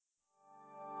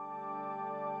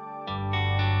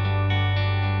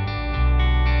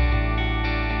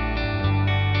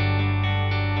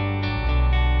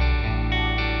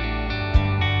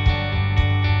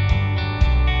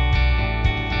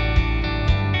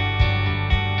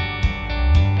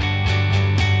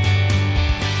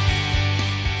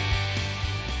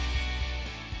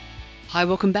Hi,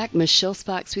 welcome back. Michelle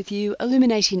Sparks with you,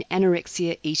 illuminating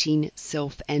anorexia, eating,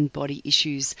 self and body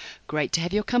issues. Great to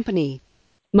have your company.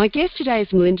 My guest today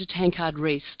is Melinda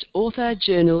Tankard-Reist, author,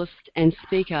 journalist and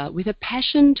speaker with a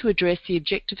passion to address the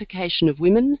objectification of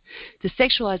women, the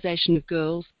sexualisation of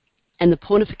girls and the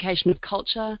pornification of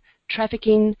culture,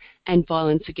 trafficking and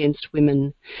violence against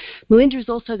women. Melinda is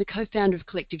also the co-founder of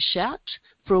Collective Shout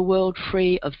for a world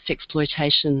free of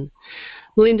sexploitation.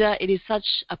 Melinda, it is such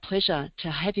a pleasure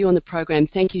to have you on the program.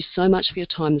 Thank you so much for your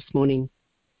time this morning.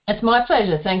 It's my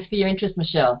pleasure. Thanks for your interest,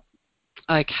 Michelle.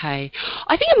 Okay.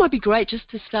 I think it might be great just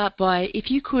to start by, if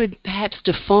you could perhaps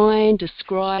define,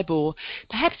 describe, or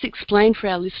perhaps explain for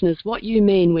our listeners what you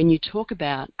mean when you talk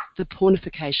about the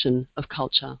pornification of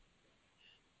culture.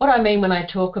 What I mean when I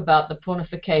talk about the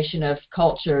pornification of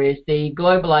culture is the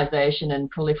globalization and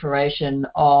proliferation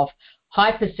of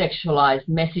hypersexualized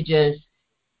messages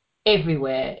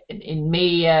everywhere, in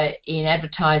media, in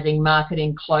advertising,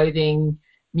 marketing, clothing,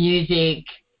 music,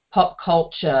 pop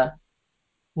culture,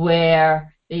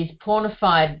 where these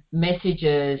pornified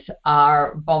messages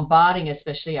are bombarding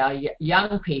especially our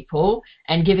young people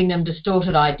and giving them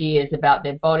distorted ideas about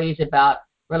their bodies, about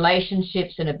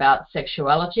relationships and about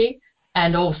sexuality,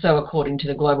 and also, according to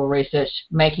the global research,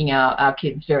 making our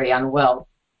kids very unwell.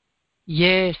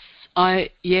 Yes,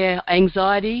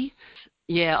 anxiety.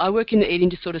 Yeah, I work in the eating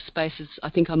disorder spaces, I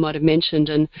think I might have mentioned,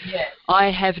 and Yes.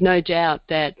 I have no doubt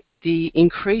that the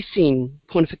increasing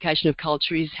pornification of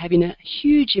culture is having a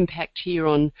huge impact here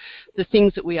on the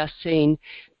things that we are seeing.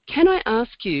 Can I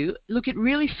ask you, look, it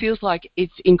really feels like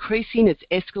it's increasing, it's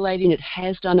escalating, it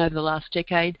has done over the last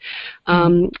decade.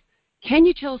 Can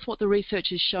you tell us what the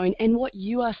research is showing and what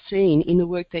you are seeing in the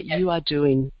work that you are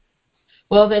doing?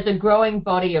 Well, there's a growing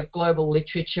body of global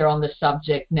literature on the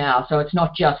subject now, so it's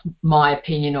not just my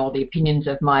opinion or the opinions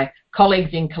of my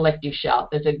colleagues in Collective Shout.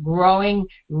 There's a growing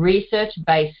research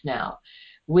base now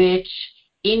which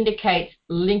indicates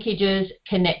linkages,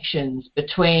 connections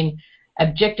between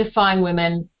objectifying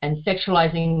women and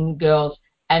sexualizing girls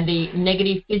and the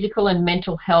negative physical and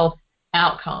mental health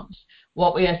outcomes.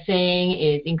 What we are seeing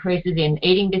is increases in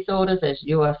eating disorders, as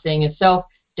you are seeing yourself.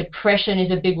 Depression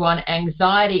is a big one.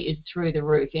 Anxiety is through the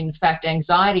roof. In fact,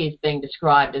 anxiety is being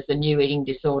described as the new eating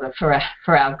disorder for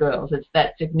our girls. It's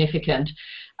that significant.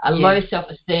 Low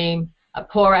self-esteem, a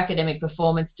poor academic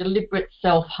performance, deliberate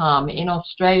self-harm. In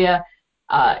Australia,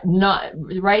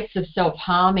 rates of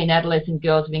self-harm in adolescent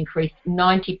girls have increased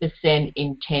 90%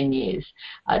 in 10 years,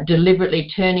 deliberately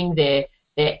turning their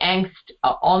angst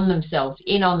on themselves,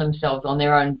 on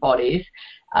their own bodies.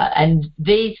 And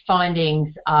these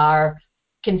findings are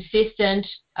consistent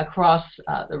across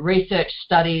the research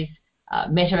studies,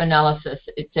 meta-analysis,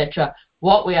 etc.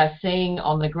 What we are seeing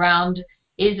on the ground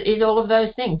is all of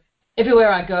those things.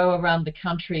 Everywhere I go around the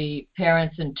country,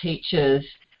 parents and teachers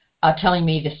are telling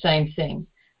me the same thing.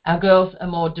 Our girls are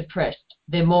more depressed,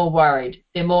 they're more worried,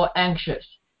 they're more anxious,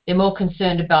 they're more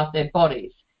concerned about their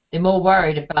bodies, they're more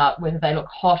worried about whether they look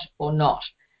hot or not.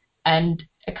 And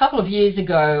a couple of years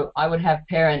ago, I would have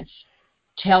parents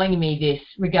telling me this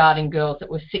regarding girls that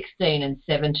were 16 and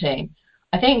 17.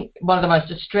 I think one of the most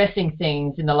distressing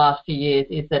things in the last few years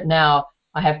is that now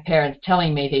I have parents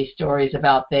telling me these stories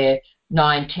about their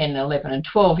 9, 10, 11 and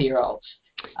 12-year-olds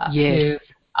who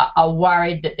are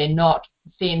worried that they're not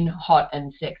thin, hot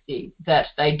and sexy, that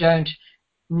they don't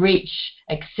reach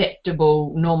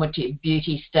acceptable normative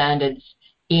beauty standards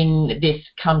in this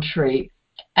country.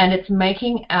 And it's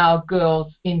making our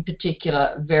girls in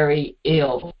particular very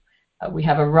ill. We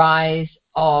have a rise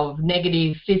of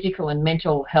negative physical and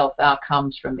mental health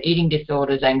outcomes from eating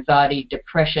disorders, anxiety,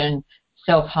 depression,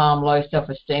 self-harm, low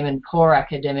self-esteem and poor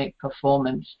academic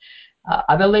performance.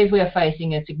 I believe we are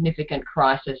facing a significant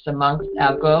crisis amongst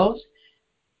our girls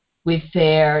with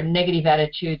their negative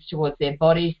attitudes towards their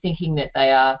bodies, thinking that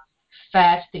they are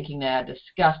fat, thinking they are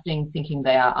disgusting, thinking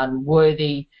they are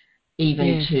unworthy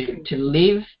even to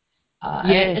live.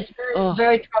 It's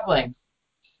very troubling.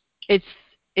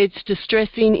 It's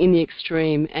distressing in the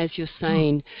extreme, as you're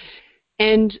saying.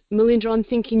 And Melinda, I'm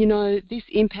thinking, this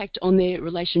impact on their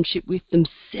relationship with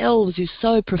themselves is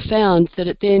so profound that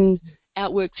it then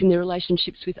outworks in their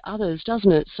relationships with others,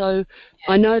 doesn't it? So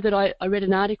I know that I read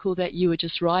an article that you were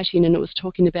just writing, and it was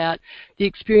talking about the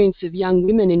experience of young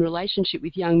women in relationship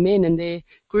with young men, and they're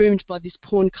groomed by this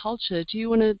porn culture. Do you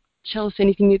want to tell us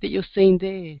anything that you're seeing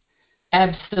there?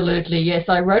 Absolutely, yes.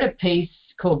 I wrote a piece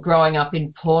called Growing Up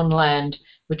in Pornland,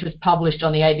 which was published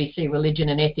on the ABC Religion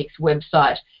and Ethics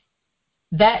website.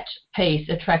 That piece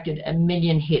attracted 1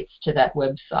 million hits to that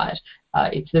website.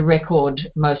 It's the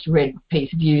record most read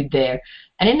piece viewed there.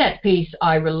 And in that piece,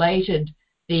 I related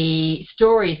the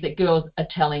stories that girls are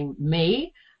telling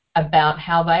me about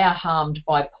how they are harmed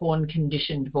by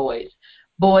porn-conditioned boys.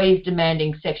 Boys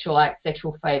demanding sexual acts,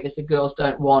 sexual favors that girls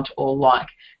don't want or like.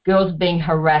 Girls being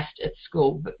harassed at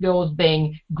school. Girls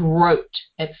being groped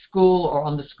at school or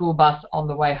on the school bus on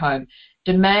the way home.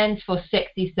 Demands for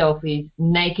sexy selfies,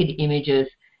 naked images.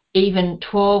 Even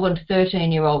 12 and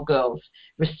 13-year-old girls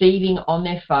receiving on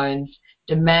their phones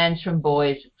demands from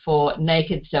boys for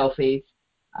naked selfies.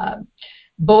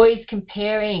 Boys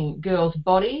comparing girls'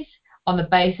 bodies on the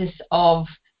basis of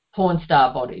porn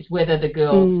star bodies, whether the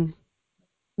girls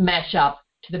match up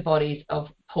to the bodies of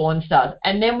porn stars.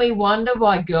 And then we wonder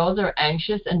why girls are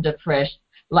anxious and depressed.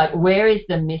 Like, where is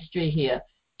the mystery here?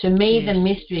 To me, the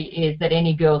mystery is that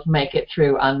any girls make it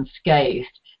through unscathed.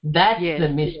 That's the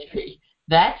mystery.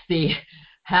 That's the,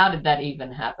 how did that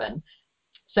even happen?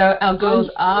 So our girls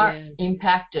are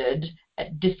impacted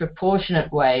at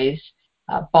disproportionate ways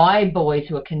by boys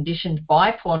who are conditioned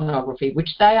by pornography,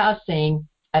 which they are seeing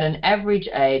at an average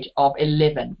age of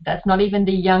 11. That's not even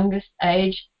the youngest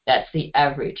age, that's the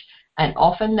average. And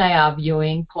often they are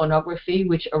viewing pornography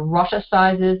which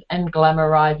eroticizes and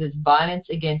glamorizes violence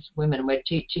against women. We're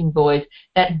teaching boys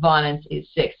that violence is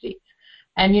sexy.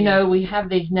 And, you know, we have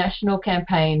these national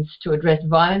campaigns to address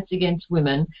violence against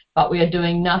women, but we are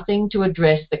doing nothing to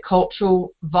address the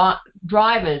cultural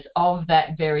drivers of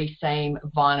that very same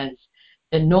violence,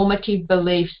 the normative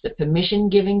beliefs, the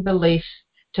permission-giving beliefs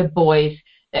to boys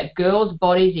that girls'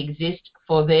 bodies exist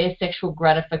for their sexual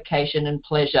gratification and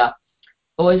pleasure.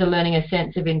 Boys are learning a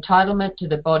sense of entitlement to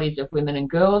the bodies of women and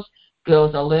girls.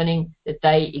 Girls are learning that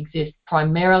they exist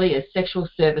primarily as sexual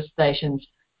service stations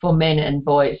for men and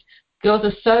boys. Girls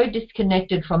are so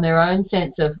disconnected from their own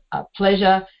sense of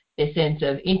pleasure, their sense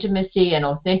of intimacy and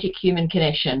authentic human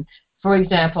connection. For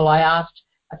example, I asked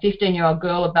a 15-year-old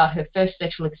girl about her first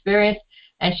sexual experience,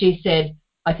 and she said,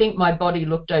 "I think my body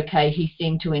looked okay. He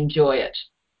seemed to enjoy it."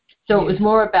 So it was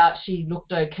more about she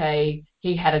looked okay,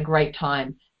 he had a great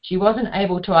time. She wasn't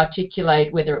able to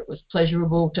articulate whether it was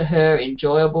pleasurable to her,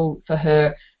 enjoyable for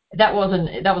her. That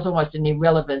was almost an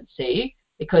irrelevancy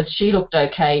because she looked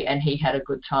okay and he had a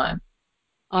good time.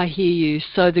 I hear you.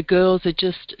 So the girls are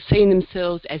just seeing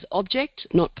themselves as object,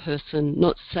 not person,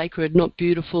 not sacred, not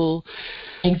beautiful.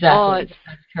 Exactly.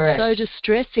 That's correct. So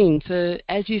distressing for,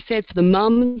 as you said, for the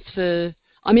mums,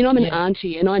 I'm an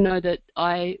auntie, and I know that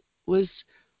I was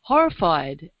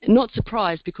horrified, not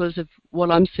surprised because of what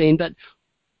I'm seeing, but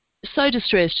so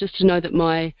distressed just to know that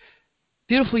my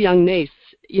beautiful young niece,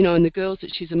 you know, and the girls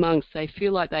that she's amongst, they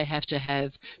feel like they have to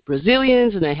have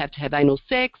Brazilians and they have to have anal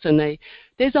sex, and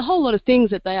there's a whole lot of things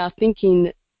that they are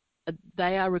thinking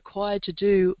they are required to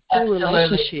do for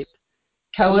relationship.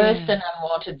 Coerced and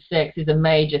unwanted sex is a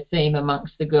major theme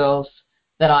amongst the girls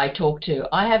that I talk to.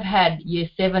 I have had year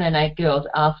 7 and 8 girls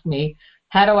ask me,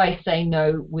 how do I say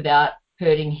no without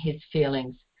hurting his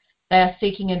feelings? They are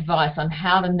seeking advice on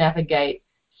how to navigate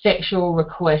sexual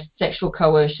requests, sexual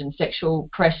coercion, sexual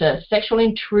pressure, sexual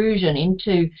intrusion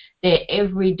into their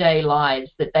everyday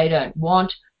lives that they don't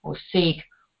want or seek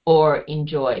or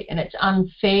enjoy. And it's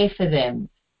unfair for them.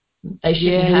 They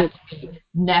shouldn't have to be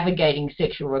navigating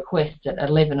sexual requests at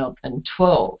 11 and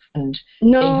 12 and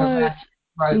being harassed,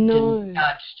 groped and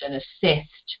judged and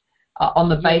assessed on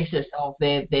the basis of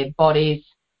their bodies,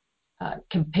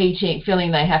 competing,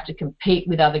 feeling they have to compete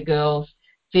with other girls,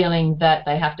 feeling that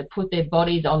they have to put their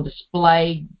bodies on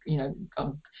display, you know,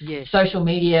 on social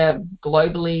media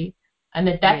globally, and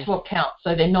that's what counts.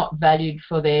 So they're not valued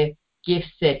for their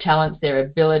gifts, their talents, their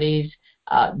abilities,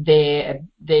 their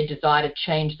desire to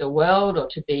change the world or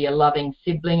to be a loving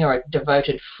sibling or a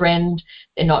devoted friend.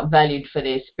 They're not valued for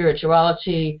their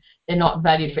spirituality. They're not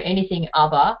valued for anything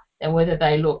other than whether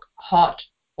they look hot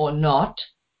or not.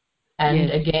 And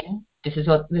again, this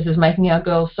is making our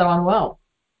girls so unwell.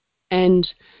 And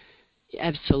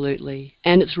absolutely.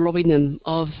 And it's robbing them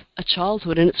of a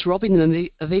childhood, and it's robbing them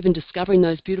of even discovering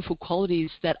those beautiful qualities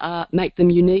that make them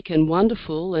unique and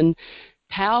wonderful and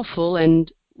powerful and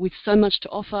with so much to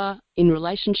offer in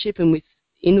relationship and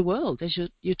in the world, as you're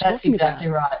talking about. That's exactly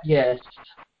right, yes.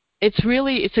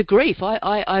 It's a grief.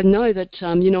 I know that,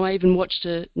 I even watched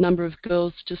a number of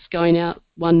girls just going out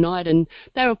one night, and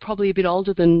they were probably a bit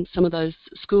older than some of those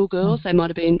schoolgirls. They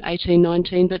might have been 18,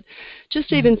 19, but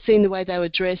just even seeing the way they were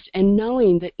dressed and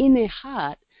knowing that in their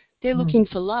heart they're looking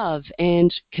for love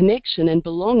and connection and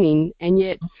belonging, and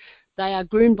yet they are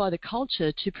groomed by the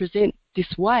culture to present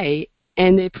this way,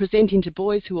 and they're presenting to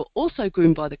boys who are also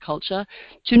groomed by the culture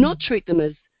to not treat them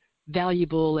as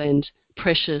valuable and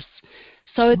precious.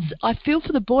 So I feel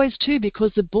for the boys too,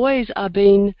 because the boys they're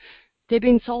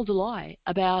being sold a lie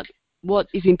about what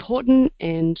is important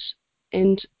and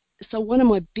And so one of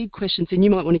my big questions, and you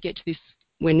might want to get to this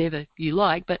whenever you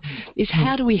like, but is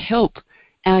how do we help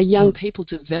our young people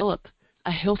develop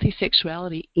a healthy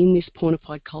sexuality in this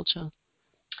pornified culture?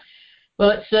 Well,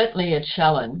 it's certainly a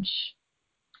challenge.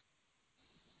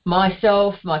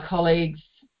 Myself, my colleagues,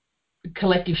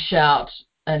 Collective Shout,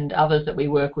 and others that we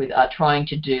work with are trying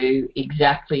to do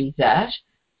exactly that.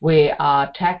 We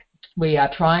are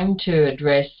trying to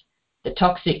address the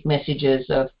toxic messages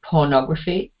of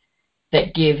pornography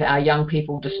that give our young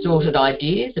people distorted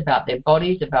ideas about their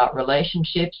bodies, about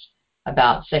relationships,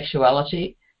 about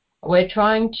sexuality. We're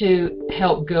trying to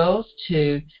help girls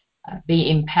to be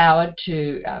empowered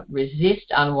to resist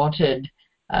unwanted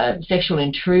sexual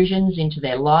intrusions into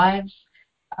their lives.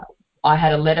 I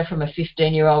had a letter from a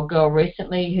 15-year-old girl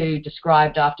recently who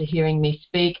described, after hearing me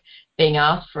speak, being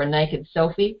asked for a naked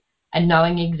selfie and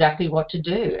knowing exactly what to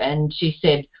do. And she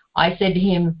said, I said to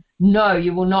him, no,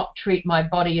 you will not treat my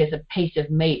body as a piece of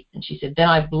meat. And she said, then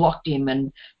I blocked him.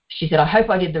 And she said, I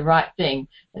hope I did the right thing.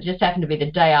 It just happened to be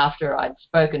the day after I'd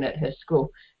spoken at her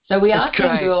school. So we are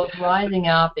seeing girls rising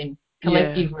up in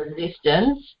collective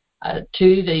resistance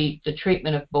to the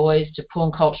treatment of boys, to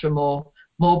porn culture more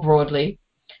broadly.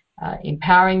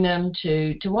 Empowering them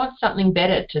to want something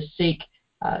better, to seek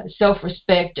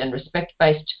self-respect and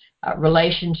respect-based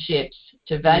relationships,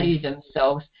 to value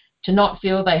themselves, to not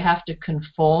feel they have to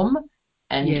conform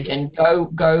and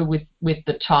go with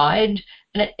the tide.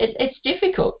 And it's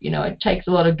difficult, it takes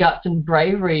a lot of guts and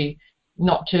bravery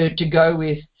not to go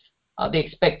with the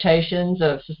expectations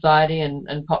of society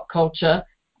and pop culture.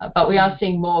 But we are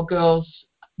seeing more girls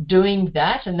doing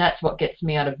that, and that's what gets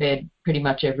me out of bed pretty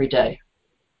much every day.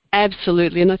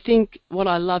 Absolutely, and I think what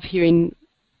I love hearing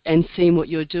and seeing what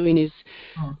you're doing is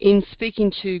in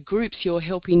speaking to groups, you're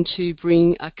helping to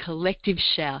bring a collective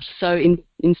shout. So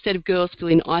instead of girls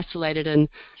feeling isolated and,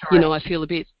 I feel a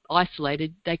bit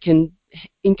isolated, they can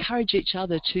encourage each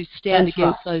other to stand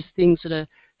against those things that are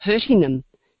hurting them,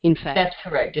 in fact. That's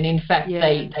correct. And in fact,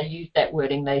 they use that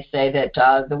wording. They say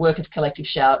that the work of Collective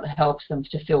Shout helps them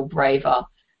to feel braver,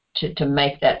 to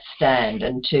make that stand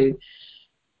and to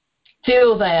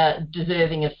feel they are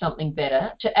deserving of something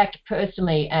better, to act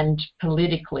personally and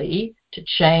politically to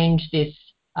change this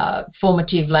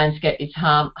formative landscape, this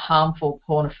harmful,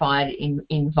 pornified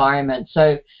environment.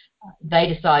 So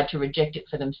they decide to reject it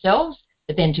for themselves,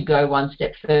 but then to go one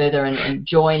step further and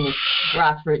join this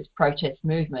grassroots protest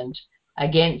movement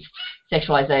against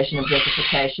sexualization,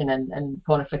 objectification, and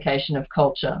pornification of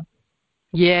culture.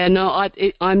 Yeah, no,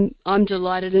 I'm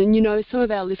delighted, and some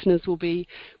of our listeners will be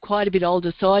quite a bit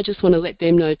older, so I just want to let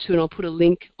them know too, and I'll put a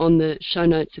link on the show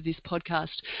notes of this podcast.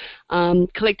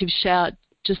 Collective Shout,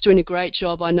 just doing a great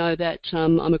job. I know that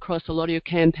I'm across a lot of your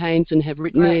campaigns and have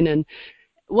written in, and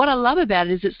what I love about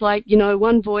it is it's like,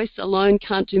 one voice alone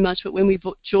can't do much, but when we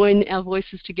join our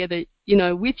voices together,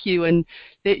 with you, and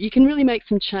that you can really make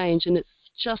some change, and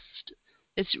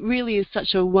it really is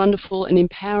such a wonderful and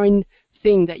empowering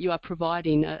thing that you are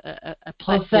providing, a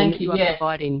platform that you are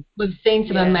providing. We've seen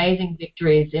some amazing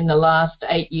victories in the last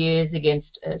 8 years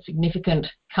against significant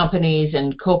companies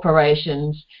and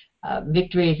corporations,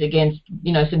 victories against,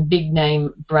 some big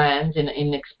name brands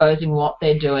in exposing what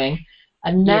they're doing.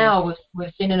 And now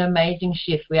we've seen an amazing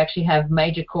shift. We actually have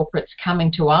major corporates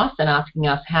coming to us and asking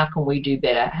us, how can we do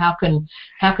better? How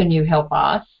can you help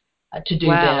us to do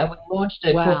better? We launched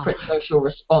a corporate social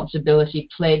responsibility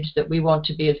pledge that we want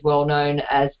to be as well known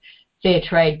as fair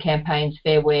trade campaigns,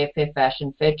 fair wear, fair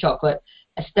fashion, fair chocolate,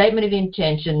 a statement of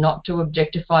intention not to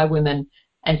objectify women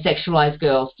and sexualize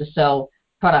girls to sell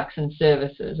products and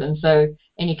services. And so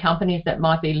any companies that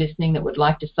might be listening that would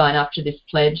like to sign up to this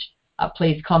pledge,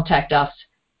 please contact us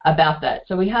about that.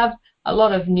 So we have a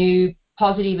lot of new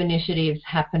positive initiatives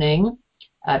happening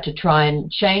to try and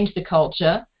change the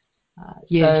culture,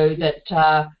 so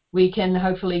that we can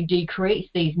hopefully decrease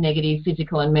these negative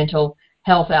physical and mental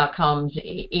health outcomes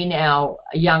in our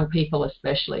young people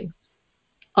especially.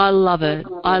 I love it.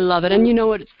 I love it. And you know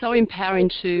what? It's so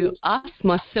empowering to us,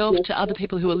 myself, to other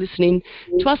people who are listening,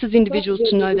 to us as individuals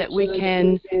to know that we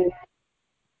can,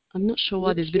 I'm not sure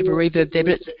why there's a bit of a reverb there,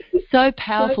 but it's so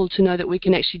powerful to know that we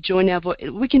can actually join our voice.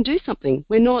 We can do something.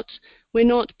 We're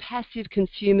not passive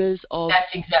consumers of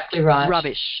That's exactly right.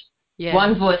 Rubbish. Yeah.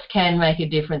 One voice can make a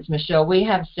difference, Michelle. We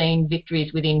have seen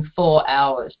victories within 4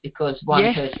 hours because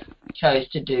one person chose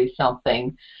to do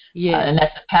something. And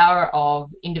that's the power of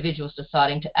individuals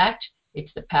deciding to act.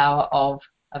 It's the power of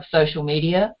social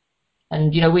media.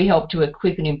 And, we help to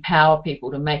equip and empower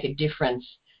people to make a difference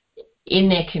in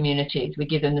their communities. We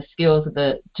give them the skills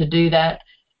to do that.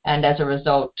 And as a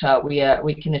result,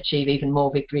 we can achieve even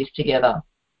more victories together.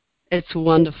 It's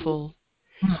wonderful.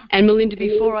 And Melinda,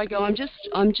 before I go, I'm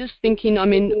just thinking. I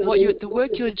mean, the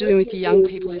work you're doing with the young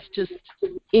people is just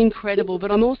incredible.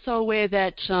 But I'm also aware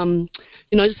that I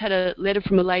just had a letter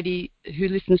from a lady who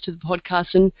listens to the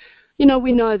podcast, and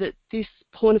we know that this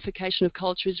pornification of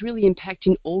culture is really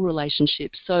impacting all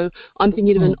relationships. So I'm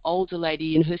thinking of an older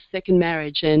lady in her second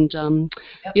marriage, and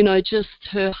just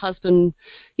her husband.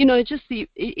 Just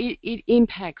it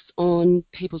impacts on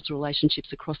people's relationships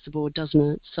across the board, doesn't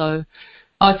it? So.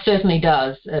 Oh, it certainly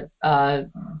does.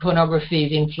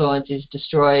 Pornography's influence is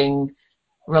destroying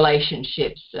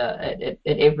relationships at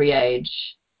every age,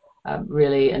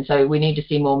 really. And so we need to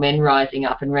see more men rising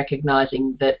up and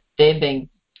recognizing that they're being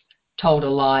told a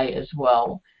lie as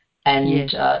well, and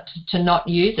to not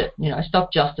use it.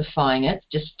 Stop justifying it.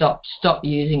 Just stop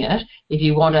using it. If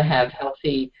you want to have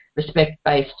healthy,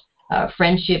 respect-based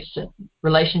friendships and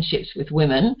relationships with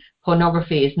women,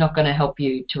 pornography is not going to help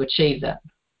you to achieve that.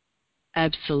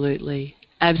 Absolutely.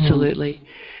 And women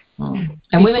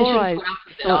shouldn't put up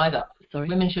with it either. Sorry.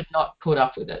 Women should not put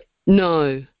up with it.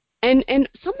 No. And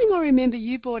something I remember,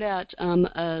 you brought out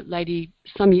a lady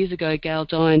some years ago, Gail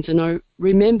Dines, and I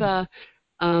remember,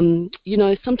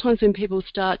 sometimes when people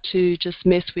start to just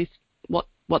mess with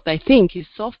what they think is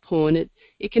soft porn, it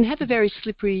can have a very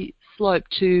slippery slope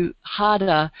to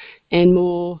harder and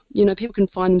more, people can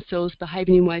find themselves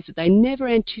behaving in ways that they never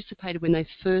anticipated when they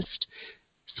first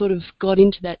sort of got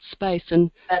into that space. And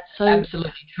that's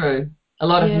absolutely true. A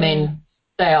lot of men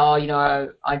say,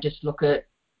 I just look at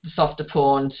softer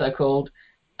porn, so-called,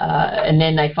 and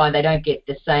then they find they don't get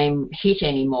the same hit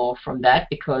anymore from that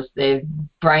because their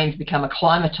brains become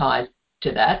acclimatized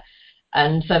to that,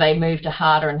 and so they move to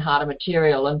harder and harder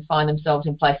material and find themselves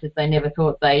in places they never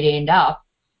thought they'd end up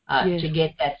to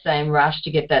get that same rush,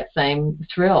 to get that same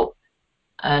thrill.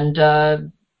 And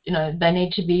they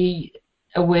need to be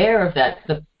aware of that.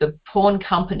 The porn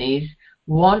companies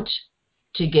want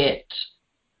to get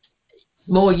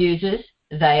more users.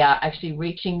 They are actually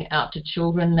reaching out to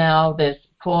children now. There's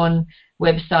porn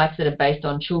websites that are based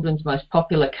on children's most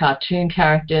popular cartoon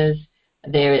characters.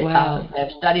 They've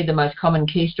studied the most common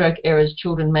keystroke errors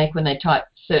children make when they type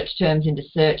search terms into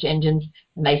search engines,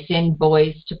 and they send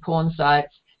boys to porn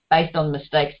sites based on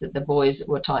mistakes that the boys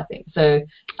were typing. So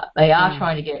they are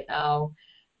trying to get our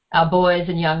boys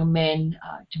and young men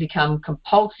to become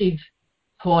compulsive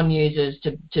porn users,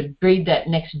 to breed that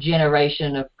next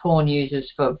generation of porn users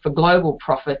for global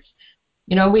profits.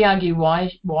 We argue why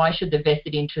should the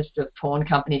vested interest of porn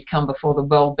companies come before the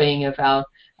well-being of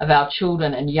our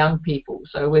children and young people?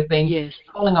 So we've been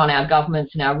calling on our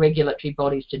governments and our regulatory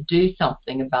bodies to do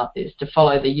something about this, to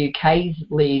follow the UK's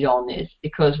lead on this,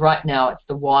 because right now it's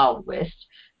the Wild West.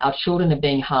 Our children are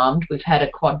being harmed. We've had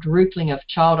a quadrupling of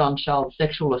child-on-child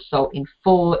sexual assault in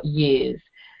 4 years.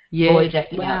 Boys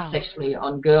acting out sexually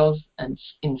on girls and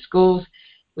in schools.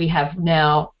 We have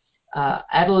now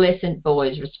adolescent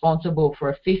boys responsible for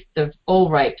a fifth of all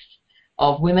rapes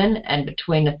of women and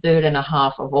between a third and a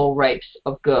half of all rapes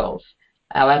of girls,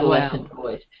 our adolescent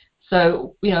boys.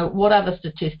 So, what other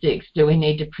statistics do we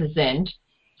need to present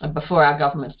before our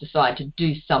governments decide to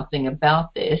do something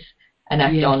about this and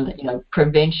act on,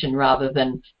 prevention rather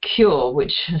than cure,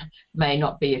 which may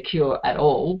not be a cure at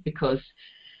all, because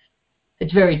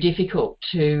it's very difficult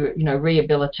to,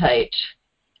 rehabilitate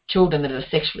children that are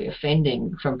sexually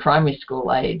offending from primary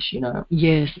school age,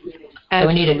 Yes, absolutely. So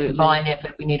we need a combined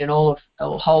effort. We need a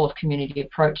whole of community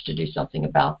approach to do something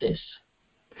about this.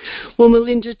 Well,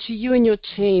 Melinda, to you and your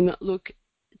team, look,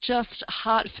 just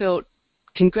heartfelt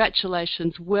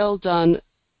congratulations, well done.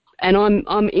 And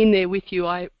I'm in there with you.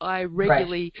 I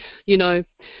regularly,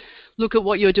 look at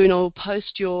what you're doing. I'll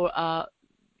post your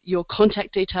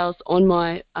contact details on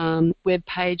my web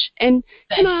page. And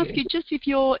can I ask you, just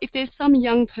if there's some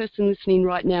young person listening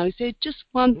right now, is there just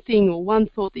one thing or one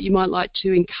thought that you might like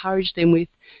to encourage them with,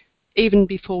 even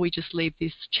before we just leave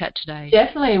this chat today?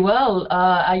 Definitely. Well,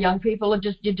 our young people are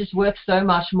you're just worth so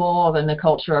much more than the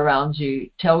culture around you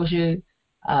tells you.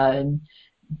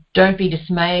 Don't be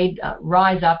dismayed.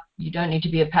 Rise up. You don't need to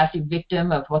be a passive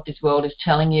victim of what this world is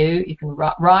telling you. You can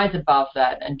rise above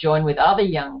that and join with other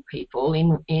young people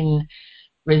in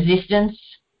resistance,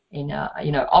 in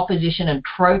opposition and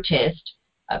protest.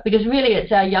 Because really,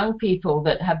 it's our young people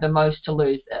that have the most to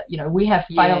lose. We have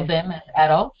failed them as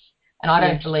adults, and I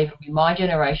don't believe it'll be my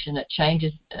generation that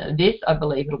changes this. I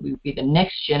believe it'll be the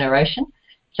next generation.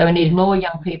 So we need more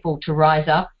young people to rise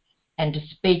up and to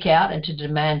speak out and to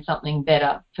demand something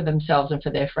better for themselves and for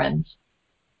their friends.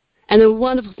 And the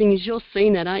wonderful thing is you're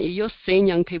seeing that, aren't you? You're seeing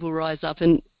young people rise up,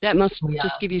 and that must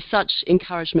just give you such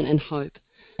encouragement and hope.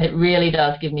 It really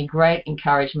does give me great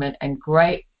encouragement and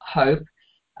great hope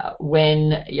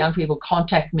when young people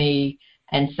contact me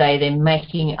and say they're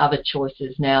making other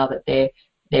choices now, that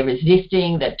they're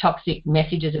resisting the toxic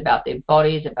messages about their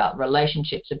bodies, about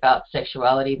relationships, about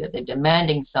sexuality, that they're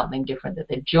demanding something different, that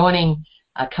they're joining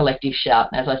a collective shout.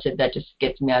 And as I said, that just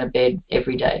gets me out of bed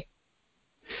every day.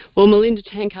 Well, Melinda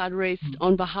Tankard-Reist,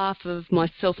 on behalf of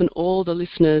myself and all the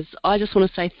listeners, I just want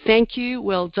to say thank you,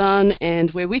 well done,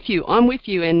 and we're with you. I'm with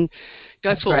you, and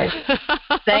go forth.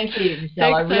 Thank you,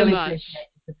 Michelle. I really appreciate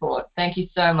the support. Thank you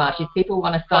so much. If people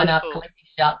want to sign up,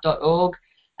 collectiveshout.org,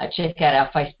 check out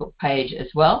our Facebook page as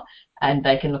well, and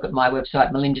they can look at my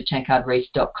website,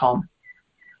 melindaTankardReist.com.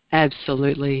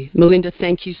 Absolutely. Melinda,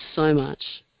 thank you so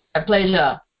much. A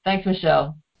pleasure. Thanks,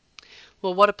 Michelle.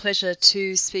 Well, what a pleasure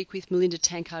to speak with Melinda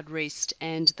Tankard-Reist,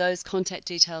 and those contact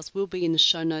details will be in the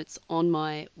show notes on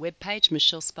my webpage,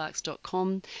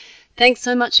 michellesparks.com. Thanks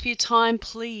so much for your time.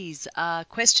 Please,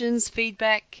 questions,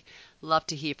 feedback, love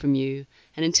to hear from you.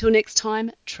 And until next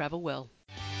time, travel well.